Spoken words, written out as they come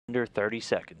Under 30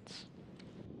 seconds.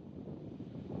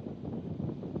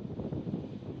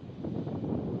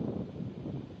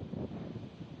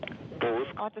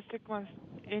 Auto sequence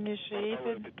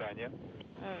initiated.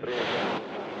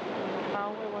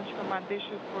 Now we launch command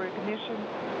issued for ignition.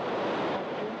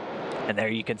 And there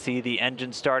you can see the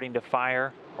engine starting to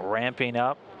fire, ramping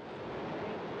up.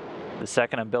 The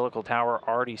second umbilical tower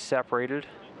already separated.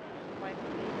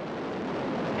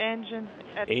 Engine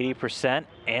at 80%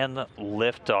 and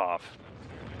liftoff.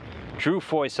 Drew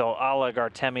Foysel, Oleg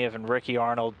Artemiev, and Ricky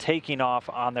Arnold taking off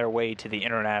on their way to the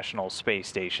International Space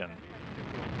Station.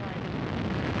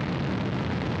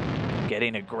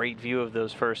 Getting a great view of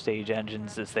those first stage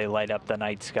engines as they light up the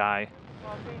night sky.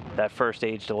 That first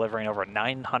stage delivering over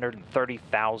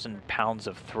 930,000 pounds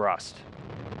of thrust.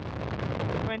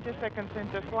 20 seconds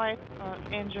into flight,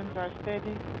 engines are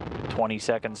steady. 20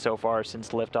 seconds so far since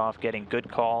liftoff, getting good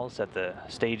calls that the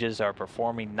stages are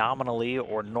performing nominally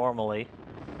or normally.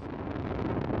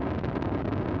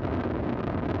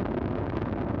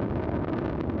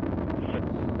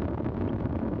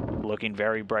 Looking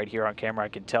very bright here on camera. I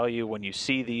can tell you when you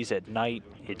see these at night,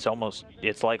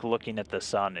 it's like looking at the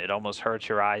sun. It almost hurts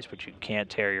your eyes, but you can't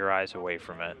tear your eyes away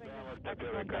from it.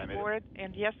 On board,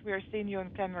 and yes, we are seeing you on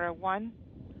camera 1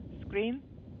 screen.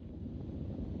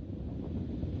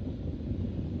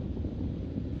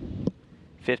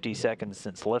 "50 seconds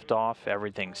since liftoff,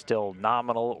 everything's still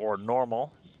nominal or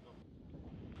normal.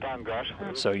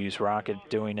 Soyuz rocket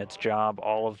doing its job,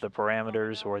 all of the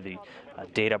parameters or the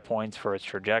data points for its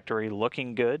trajectory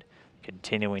looking good,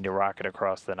 continuing to rocket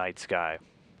across the night sky.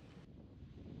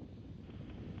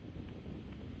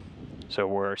 So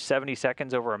we're 70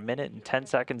 seconds, over a minute and 10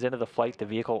 seconds into the flight, the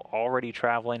vehicle already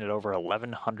traveling at over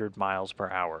 1,100 miles per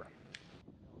hour.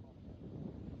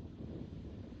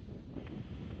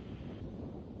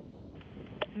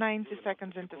 "90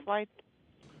 seconds into flight.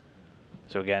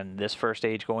 So again, this first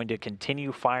stage going to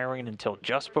continue firing until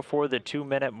just before the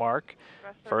 2-minute mark.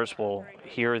 First, we'll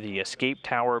hear the escape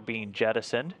tower being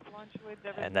jettisoned.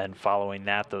 And then following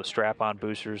that, those strap-on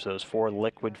boosters, those 4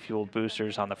 liquid-fueled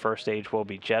boosters on the first stage will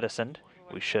be jettisoned.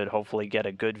 We should hopefully get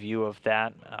a good view of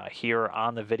that here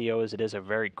on the video, as it is a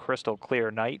very crystal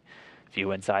clear night.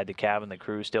 View inside the cabin, the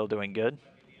crew still doing good.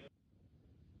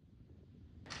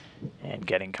 And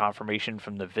getting confirmation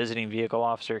from the visiting vehicle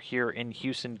officer here in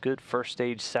Houston, good first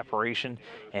stage separation,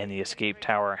 and the escape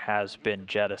tower has been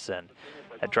jettisoned.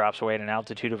 That drops away at an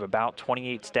altitude of about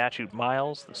 28 statute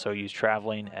miles, the Soyuz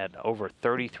traveling at over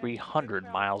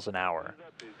 3,300 miles an hour.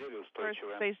 First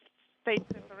stage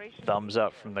separation. Thumbs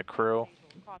up from the crew.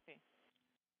 Copy.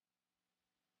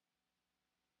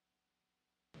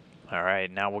 All right,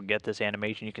 now we'll get this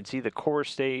animation. You can see the core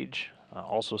stage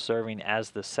also serving as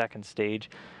the second stage.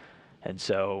 And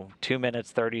so 2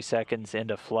 minutes, 30 seconds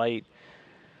into flight.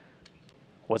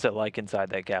 What's it like inside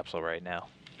that capsule right now?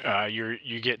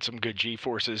 You get some good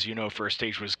G-forces. You know, first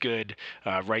stage was good.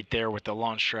 Right there with the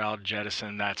launch shroud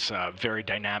jettison, that's a very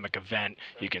dynamic event.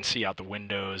 You can see out the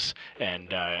windows,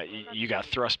 and you got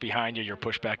thrust behind you. You're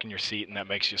pushed back in your seat, and that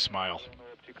makes you smile.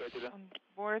 On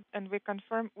board, and we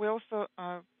also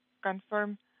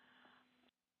confirm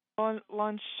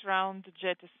launch shroud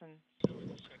jettison.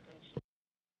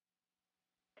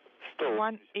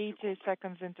 180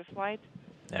 seconds into flight.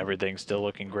 Everything's still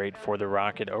looking great for the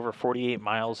rocket. Over 48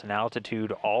 miles in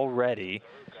altitude already.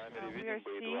 We are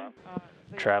seeing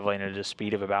traveling at a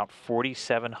speed of about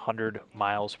 4,700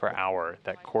 miles per hour.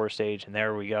 That core stage, and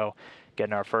there we go.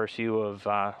 Getting our first view of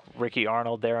Ricky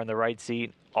Arnold there in the right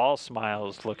seat. All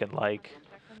smiles looking like.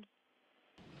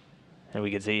 And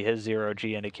we can see his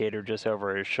 0G indicator just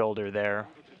over his shoulder there.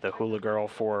 The hula girl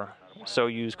for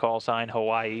Soyuz call sign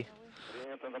Hawaii.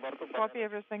 Copy,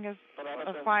 everything is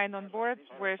fine on board.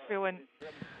 We're feeling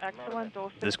excellent.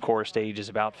 Also, this core stage is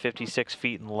about 56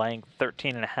 feet in length,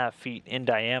 13.5 feet in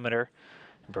diameter,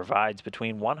 and provides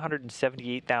between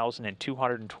 178,000 and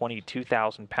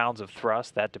 222,000 pounds of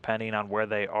thrust. That depending on where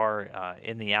they are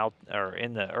in the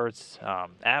Earth's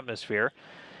atmosphere,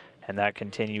 and that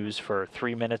continues for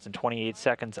 3 minutes and 28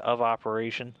 seconds of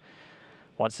operation.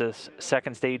 Once this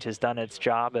second stage has done its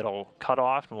job, it'll cut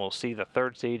off and we'll see the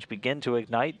third stage begin to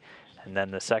ignite, and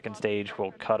then the second stage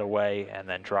will cut away and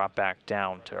then drop back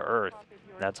down to Earth.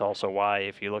 And that's also why,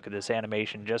 if you look at this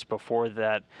animation just before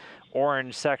that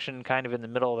orange section kind of in the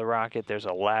middle of the rocket, there's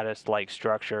a lattice-like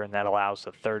structure, and that allows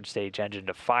the third stage engine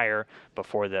to fire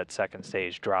before that second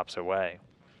stage drops away.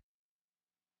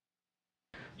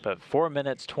 But 4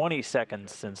 minutes, 20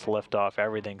 seconds since liftoff,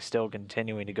 everything's still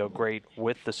continuing to go great,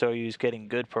 with the Soyuz getting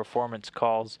good performance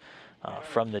calls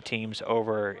from the teams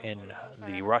over in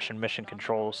the Russian Mission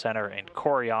Control Center in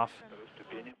Koryov.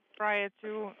 prior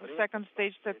to second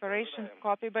stage separation.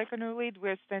 Copy by canoe lead.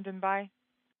 We're standing by.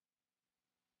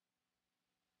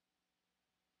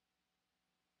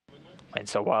 And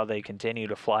so while they continue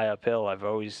to fly uphill, I've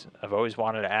always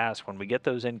wanted to ask, when we get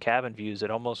those in-cabin views, it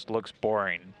almost looks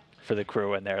boring for the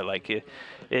crew in there. Like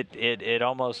it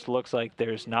almost looks like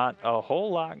there's not a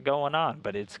whole lot going on,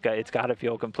 but it's got to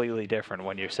feel completely different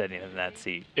when you're sitting in that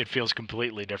seat. It feels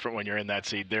completely different when you're in that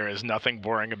seat. There is nothing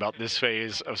boring about this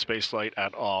phase of spaceflight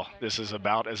at all. This is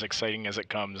about as exciting as it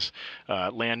comes.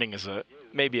 Landing is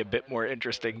maybe a bit more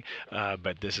interesting,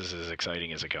 but this is as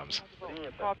exciting as it comes.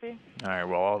 Copy. All right,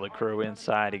 well, all the crew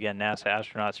inside. Again, NASA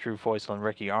astronauts Drew Feusel and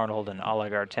Ricky Arnold, and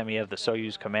Oleg Artemyev, the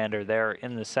Soyuz commander, there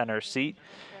in the center seat.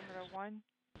 Camera 1.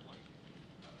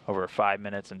 Over 5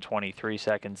 minutes and 23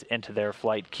 seconds into their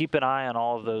flight. Keep an eye on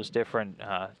all of those different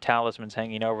talismans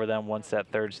hanging over them. Once that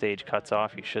third stage cuts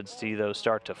off, you should see those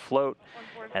start to float,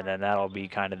 and then that'll be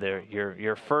kind of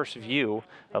your first view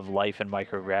of life in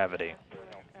microgravity.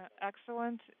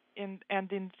 Excellent.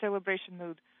 And in celebration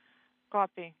mood.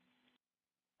 Copy.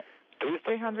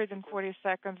 340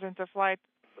 seconds into flight.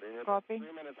 Copy.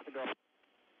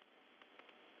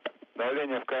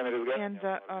 And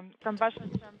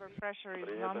combustion chamber pressure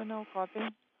is nominal. Copy.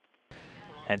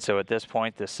 And so at this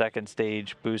point, the second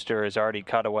stage booster is already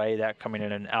cut away, that coming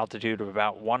in an altitude of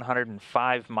about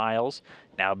 105 miles,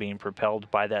 now being propelled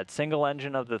by that single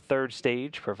engine of the third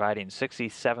stage, providing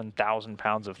 67,000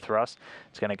 pounds of thrust.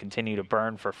 It's going to continue to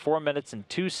burn for 4 minutes and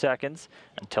 2 seconds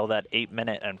until that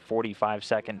 8-minute and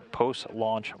 45-second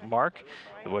post-launch mark,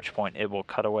 at which point it will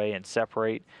cut away and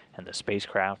separate, and the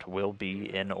spacecraft will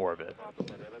be in orbit.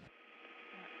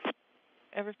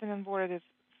 Everything on board is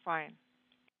fine.